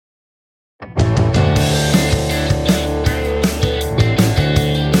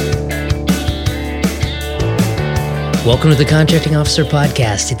Welcome to the Contracting Officer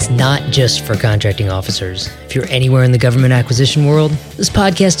Podcast. It's not just for contracting officers. If you're anywhere in the government acquisition world, this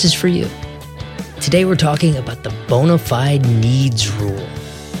podcast is for you. Today we're talking about the bona fide needs rule.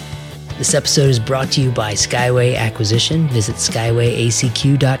 This episode is brought to you by Skyway Acquisition. Visit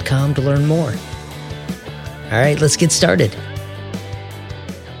skywayacq.com to learn more. All right, let's get started.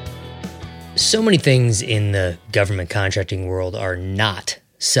 So many things in the government contracting world are not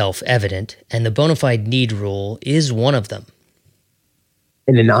self-evident, and the bona fide need rule is one of them.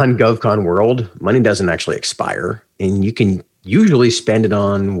 In the non-GovCon world, money doesn't actually expire, and you can usually spend it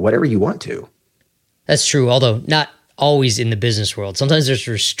on whatever you want to. That's true, although not always in the business world. Sometimes there's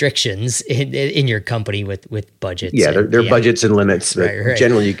restrictions in your company with budgets. Yeah, there are budgets and limits, but right.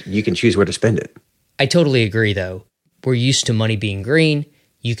 Generally you can choose where to spend it. I totally agree, though. We're used to money being green.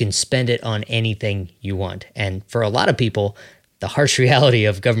 You can spend it on anything you want. And for a lot of people, the harsh reality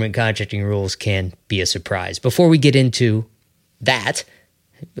of government contracting rules can be a surprise. Before we get into that,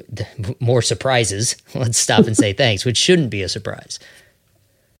 more surprises, let's stop and say thanks, which shouldn't be a surprise.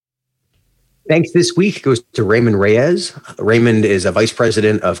 Thanks this week goes to Raymond Reyes. Raymond is a vice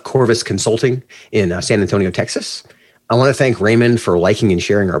president of Corvus Consulting in San Antonio, Texas. I want to thank Raymond for liking and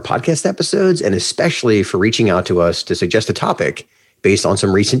sharing our podcast episodes, and especially for reaching out to us to suggest a topic based on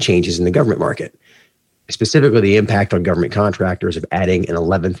some recent changes in the government market, specifically the impact on government contractors of adding an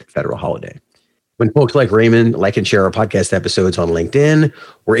 11th federal holiday. When folks like Raymond like and share our podcast episodes on LinkedIn,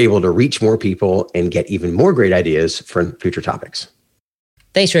 we're able to reach more people and get even more great ideas for future topics.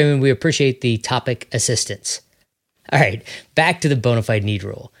 Thanks, Raymond. We appreciate the topic assistance. All right, back to the bona fide need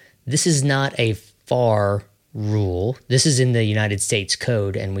rule. This is not a FAR rule. This is in the United States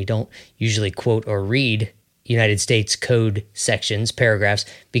Code, and we don't usually quote or read United States Code sections, paragraphs,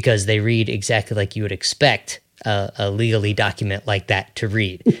 because they read exactly like you would expect a legally document like that to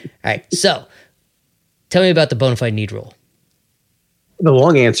read. All right, so tell me about the bona fide need rule. The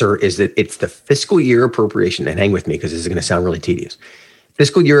long answer is that it's the fiscal year appropriation, and hang with me because this is going to sound really tedious.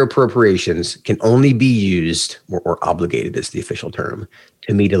 Fiscal year appropriations can only be used, or obligated is the official term,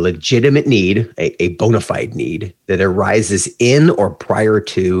 to meet a legitimate need, a bona fide need that arises in or prior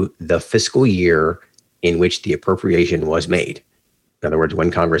to the fiscal year in which the appropriation was made. In other words, when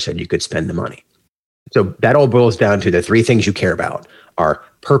Congress said you could spend the money. So that all boils down to the three things you care about are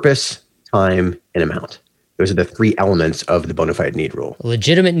purpose, time, and amount. Those are the three elements of the bona fide need rule. A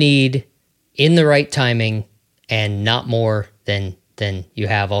legitimate need in the right timing and not more than you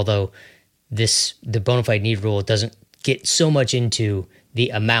have, although the bona fide need rule doesn't get so much into the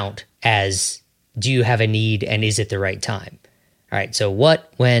amount as do you have a need and is it the right time? All right, so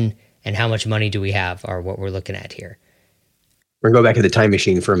what, when, and how much money do we have are what we're looking at here. We're going to go back to the time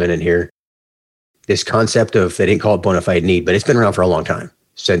machine for a minute here. This concept of, they didn't call it bona fide need, but it's been around for a long time,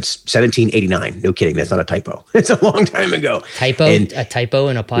 since 1789. No kidding, that's not a typo. It's a long time ago. A typo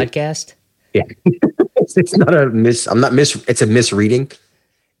in a podcast? Yeah. It's not it's a misreading.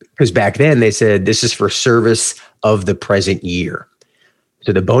 Because back then they said this is for service of the present year.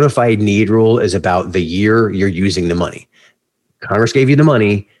 So the bona fide need rule is about the year you're using the money. Congress gave you the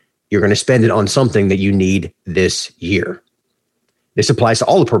money. You're going to spend it on something that you need this year. This applies to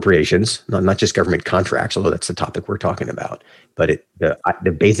all appropriations, not just government contracts, although that's the topic we're talking about. But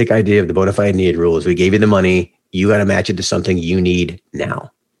the basic idea of the bona fide need rule is we gave you the money, you got to match it to something you need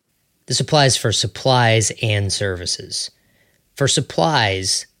now. This applies for supplies and services. For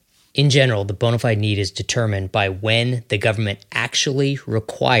supplies, in general, the bona fide need is determined by when the government actually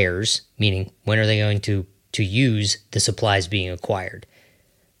requires, meaning when are they going to use the supplies being acquired.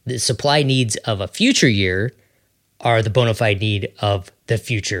 The supply needs of a future year are the bona fide need of the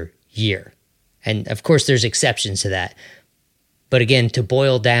future year. And of course, there's exceptions to that. But again, to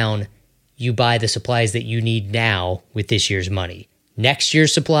boil down, you buy the supplies that you need now with this year's money. Next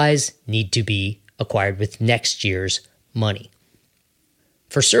year's supplies need to be acquired with next year's money.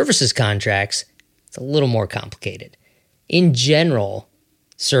 For services contracts, it's a little more complicated. In general,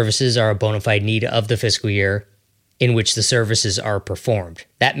 services are a bona fide need of the fiscal year in which the services are performed.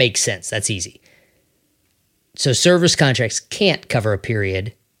 That makes sense. That's easy. So service contracts can't cover a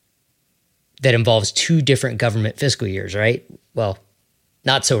period that involves two different government fiscal years, right? Well,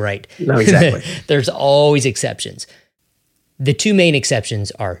 not so right. No, exactly. There's always exceptions. The two main exceptions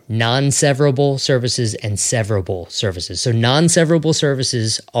are non-severable services and severable services. So non-severable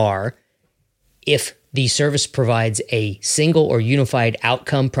services are if the service provides a single or unified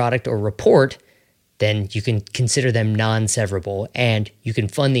outcome, product, or report, then you can consider them non-severable, and you can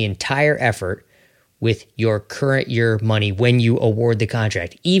fund the entire effort with your current year money when you award the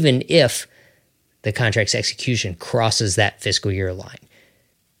contract, even if the contract's execution crosses that fiscal year line.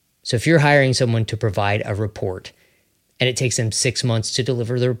 So if you're hiring someone to provide a report and it takes them 6 months to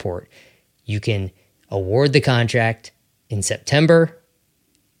deliver the report, you can award the contract in September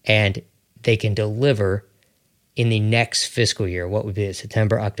and they can deliver in the next fiscal year. What would be it?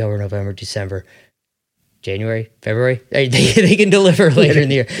 September, October, November, December, January, February? They can deliver later in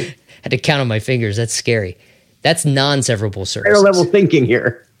the year. I had to count on my fingers. That's scary. That's non-severable services. Higher level thinking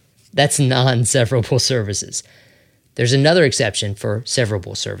here. That's non-severable services. There's another exception for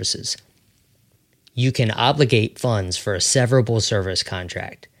severable services. You can obligate funds for a severable service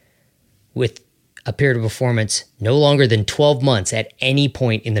contract with a period of performance no longer than 12 months at any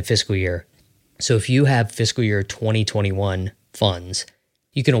point in the fiscal year. So if you have fiscal year 2021 funds,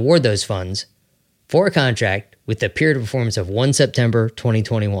 you can award those funds for a contract with a period of performance of 1 September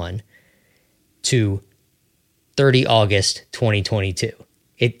 2021 to 30 August 2022.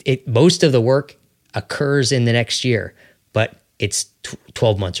 Most of the work occurs in the next year, but it's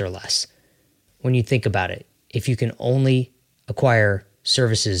 12 months or less. When you think about it, if you can only acquire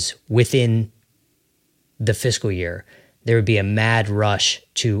services within the fiscal year, there would be a mad rush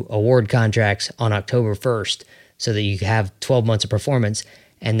to award contracts on October 1st so that you have 12 months of performance,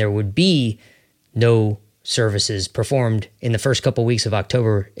 and there would be no services performed in the first couple weeks of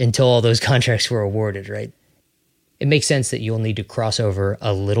October until all those contracts were awarded, right? It makes sense that you'll need to cross over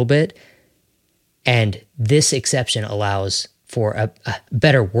a little bit, and this exception allows for a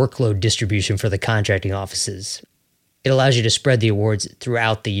better workload distribution for the contracting offices. It allows you to spread the awards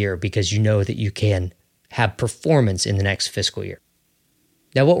throughout the year because you know that you can have performance in the next fiscal year.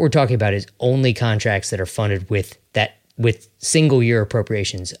 Now, what we're talking about is only contracts that are funded with single year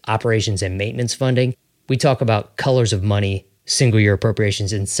appropriations, operations and maintenance funding. We talk about colors of money, single year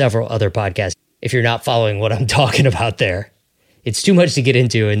appropriations in several other podcasts. If you're not following what I'm talking about there, it's too much to get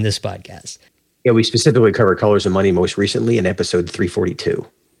into in this podcast. Yeah, we specifically covered colors of money most recently in episode 342.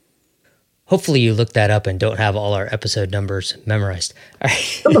 Hopefully you looked that up and don't have all our episode numbers memorized. All right.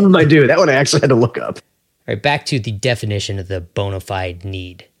 Some of them I do. That one I actually had to look up. All right, back to the definition of the bona fide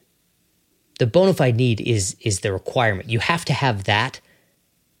need. The bona fide need is the requirement. You have to have that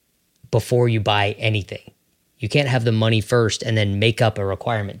before you buy anything. You can't have the money first and then make up a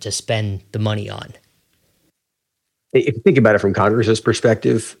requirement to spend the money on. If you think about it from Congress's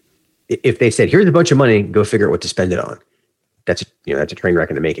perspective, if they said, here's a bunch of money, go figure out what to spend it on. That's a train wreck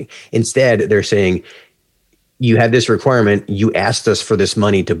in the making. Instead, they're saying, you have this requirement. You asked us for this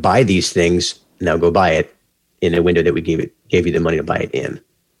money to buy these things. Now go buy it in a window that we gave you the money to buy it in.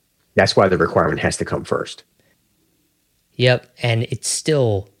 That's why the requirement has to come first. Yep. And it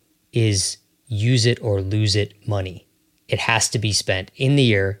still is use it or lose it money. It has to be spent in the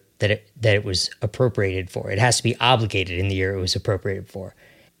year that it was appropriated for. It has to be obligated in the year it was appropriated for.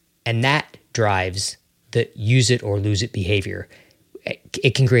 And that drives the use it or lose it behavior.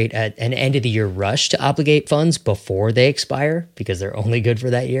 It can create an end of the year rush to obligate funds before they expire because they're only good for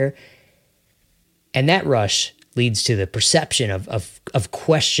that year. And that rush leads to the perception of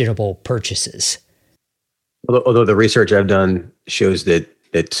questionable purchases. Although the research I've done shows that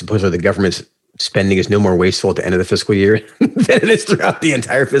supposedly the government's spending is no more wasteful at the end of the fiscal year than it is throughout the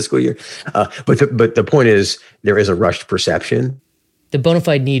entire fiscal year. But the point is, there is a rushed perception. The bona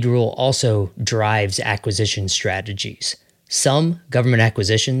fide need rule also drives acquisition strategies. Some government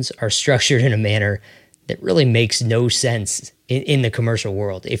acquisitions are structured in a manner that really makes no sense in the commercial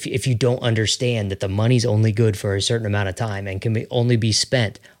world. If you don't understand that the money's only good for a certain amount of time and can only be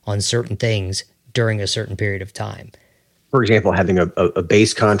spent on certain things during a certain period of time. For example, having a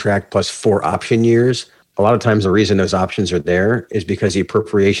base contract plus 4 option years, a lot of times the reason those options are there is because the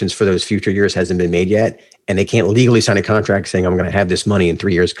appropriations for those future years hasn't been made yet, and they can't legally sign a contract saying, I'm going to have this money in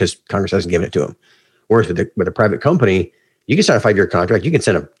 3 years because Congress hasn't given it to them. Whereas with a private company, you can sign a 5-year contract. You can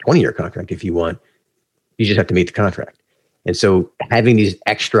sign a 20-year contract if you want. You just have to meet the contract. And so having these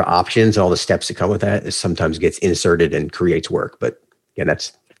extra options and all the steps that come with that sometimes gets inserted and creates work. But again,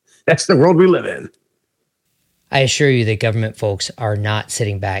 that's the world we live in. I assure you that government folks are not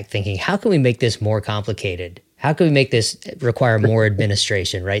sitting back thinking, how can we make this more complicated? How can we make this require more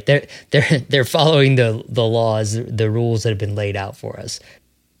administration, right? They're following the laws, the rules that have been laid out for us.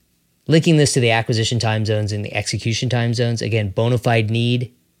 Linking this to the acquisition time zones and the execution time zones, again, bona fide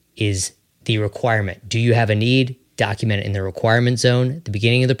need is the requirement. Do you have a need? Document it in the requirement zone at the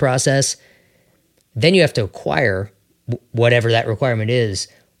beginning of the process. Then you have to acquire whatever that requirement is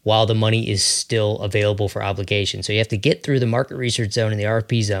while the money is still available for obligation. So you have to get through the market research zone and the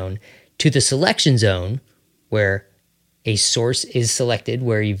RFP zone to the selection zone where a source is selected,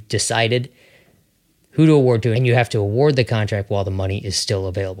 where you've decided who to award to, and you have to award the contract while the money is still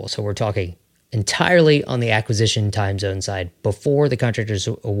available. So we're talking entirely on the acquisition time zone side before the contract is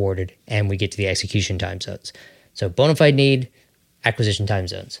awarded and we get to the execution time zones. So bona fide need, acquisition time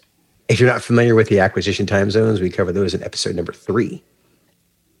zones. If you're not familiar with the acquisition time zones, we cover those in episode number 3.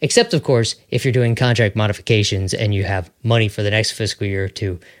 Except, of course, if you're doing contract modifications and you have money for the next fiscal year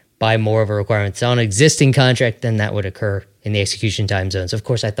to buy more of a requirement that's on an existing contract, then that would occur in the execution time zones. Of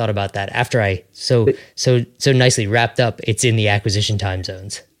course, I thought about that after I so nicely wrapped up. It's in the acquisition time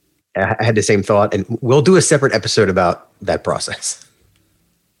zones. I had the same thought, and we'll do a separate episode about that process.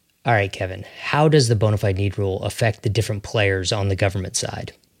 All right, Kevin, how does the bona fide need rule affect the different players on the government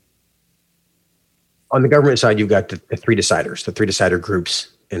side? On the government side, you've got the 3 deciders, the 3 decider groups,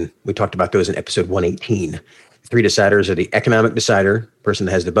 and we talked about those in episode 118. 3 deciders are the economic decider, person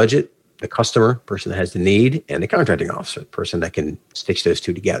that has the budget, the customer, person that has the need, and the contracting officer, person that can stitch those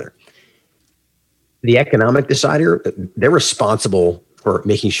 2 together. The economic decider, they're responsible for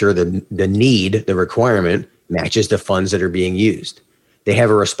making sure that the need, the requirement, matches the funds that are being used. They have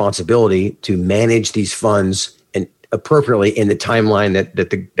a responsibility to manage these funds and appropriately in the timeline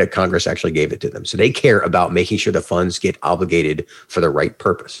that Congress actually gave it to them. So they care about making sure the funds get obligated for the right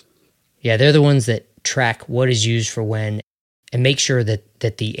purpose. Yeah, they're the ones that track what is used for when and make sure that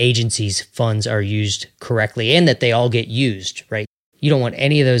the agency's funds are used correctly and that they all get used, right? You don't want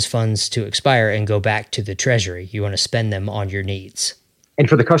any of those funds to expire and go back to the Treasury. You want to spend them on your needs. And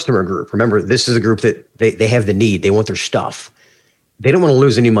for the customer group, remember, this is a group that they have the need. They want their stuff. They don't want to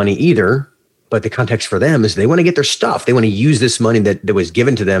lose any money either, but the context for them is they want to get their stuff. They want to use this money that was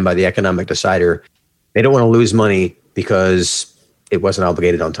given to them by the economic decider. They don't want to lose money because it wasn't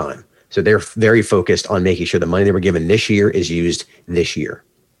obligated on time. So they're very focused on making sure the money they were given this year is used this year.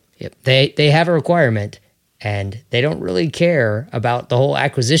 Yep. They have a requirement, and they don't really care about the whole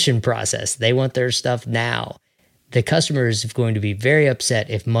acquisition process. They want their stuff now. The customer is going to be very upset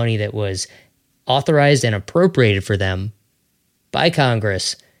if money that was authorized and appropriated for them by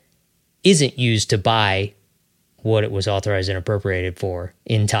Congress isn't used to buy what it was authorized and appropriated for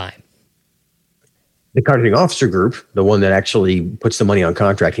in time. The contracting officer group, the one that actually puts the money on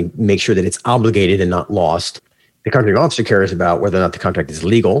contracting, makes sure that it's obligated and not lost. The contracting officer cares about whether or not the contract is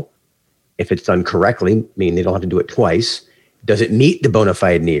legal. If it's done correctly, meaning they don't have to do it twice. Does it meet the bona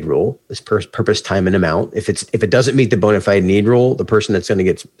fide need rule? This purpose, time, and amount. If it doesn't meet the bona fide need rule, the person that's going to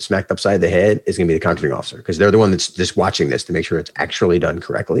get smacked upside the head is going to be the contracting officer, because they're the one that's just watching this to make sure it's actually done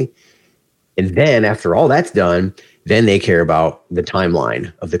correctly. And then after all that's done, then they care about the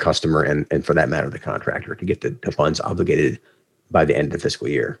timeline of the customer and for that matter, the contractor to get the funds obligated by the end of the fiscal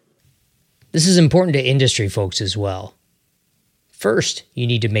year. This is important to industry folks as well. First, you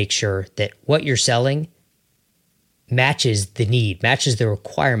need to make sure that what you're selling matches the need, matches the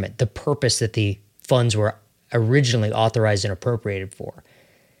requirement, the purpose that the funds were originally authorized and appropriated for.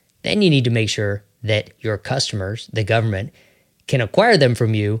 Then you need to make sure that your customers, the government, can acquire them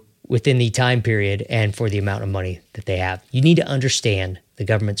from you within the time period and for the amount of money that they have. You need to understand the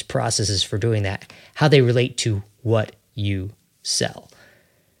government's processes for doing that, how they relate to what you sell.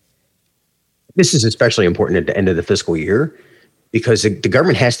 This is especially important at the end of the fiscal year because the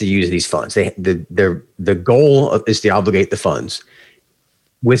government has to use these funds. The goal is to obligate the funds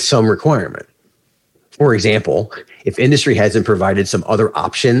with some requirement. For example, if industry hasn't provided some other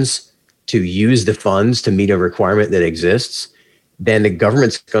options to use the funds to meet a requirement that exists, then the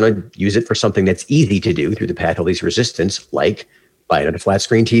government's going to use it for something that's easy to do through the path of least resistance, like buy a flat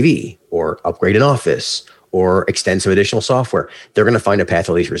screen TV or upgrade an office or extend some additional software. They're going to find a path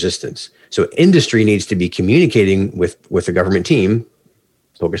of least resistance. So industry needs to be communicating with the government team,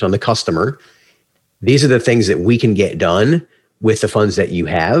 focus on the customer. These are the things that we can get done with the funds that you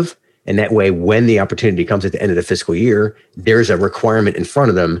have. And that way, when the opportunity comes at the end of the fiscal year, there's a requirement in front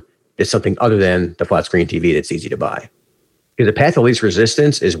of them that's something other than the flat screen TV that's easy to buy. Because the path of least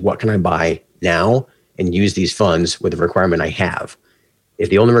resistance is what can I buy now and use these funds with the requirement I have. If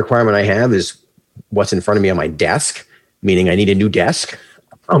the only requirement I have is what's in front of me on my desk, meaning I need a new desk,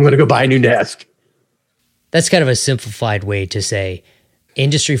 I'm going to go buy a new desk. That's kind of a simplified way to say,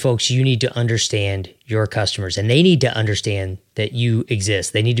 industry folks, you need to understand your customers and they need to understand that you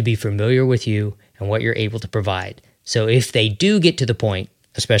exist. They need to be familiar with you and what you're able to provide. So if they do get to the point,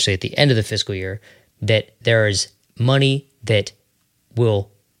 especially at the end of the fiscal year, that there is money that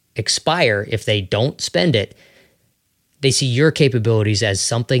will expire if they don't spend it, they see your capabilities as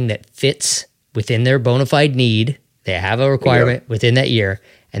something that fits within their bona fide need. They have a requirement within that year,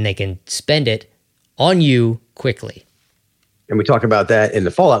 and they can spend it on you quickly. And we talk about that in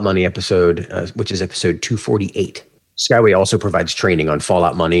the Fallout Money episode, which is episode 248. Skyway also provides training on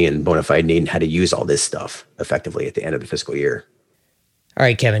fallout money and bona fide need and how to use all this stuff effectively at the end of the fiscal year. All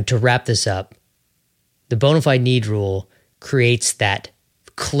right, Kevin, to wrap this up, the bona fide need rule creates that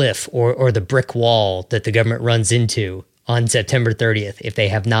cliff or the brick wall that the government runs into on September 30th if they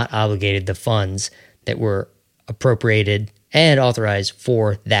have not obligated the funds that were appropriated and authorized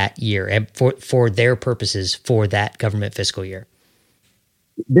for that year and for their purposes for that government fiscal year.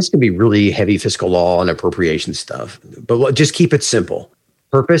 This could be really heavy fiscal law and appropriation stuff, but just keep it simple.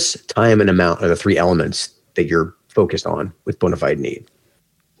 Purpose, time, and amount are the three elements that you're focused on with bona fide need.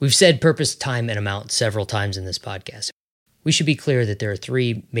 We've said purpose, time, and amount several times in this podcast. We should be clear that there are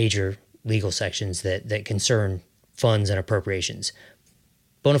three major legal sections that concern funds and appropriations.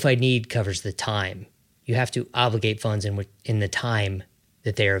 Bona fide need covers the time. You have to obligate funds in the time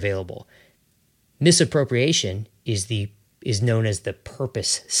that they are available. Misappropriation is known as the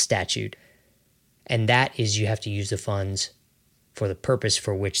purpose statute, and that is you have to use the funds for the purpose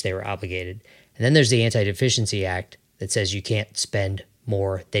for which they were obligated. And then there's the Anti-Deficiency Act that says you can't spend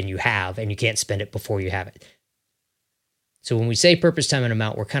more than you have, and you can't spend it before you have it. So when we say purpose, time, and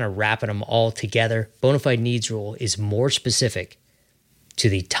amount, we're kind of wrapping them all together. Bona fide needs rule is more specific to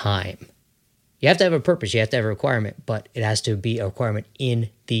the time. You have to have a purpose, you have to have a requirement, but it has to be a requirement in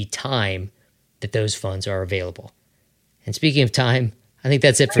the time that those funds are available. And speaking of time, I think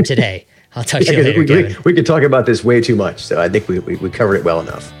that's it for today. I'll talk to you later, Kevin. We could talk about this way too much, so I think we covered it well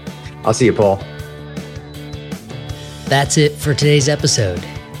enough. I'll see you, Paul. That's it for today's episode.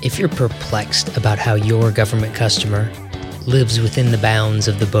 If you're perplexed about how your government customer lives within the bounds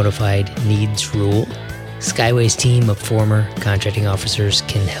of the bona fide needs rule, Skyway's team of former contracting officers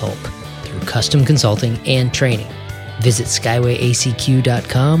can help through custom consulting and training. Visit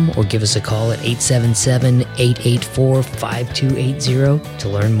skywayacq.com or give us a call at 877-884-5280 to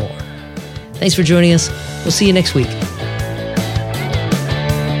learn more. Thanks for joining us. We'll see you next week.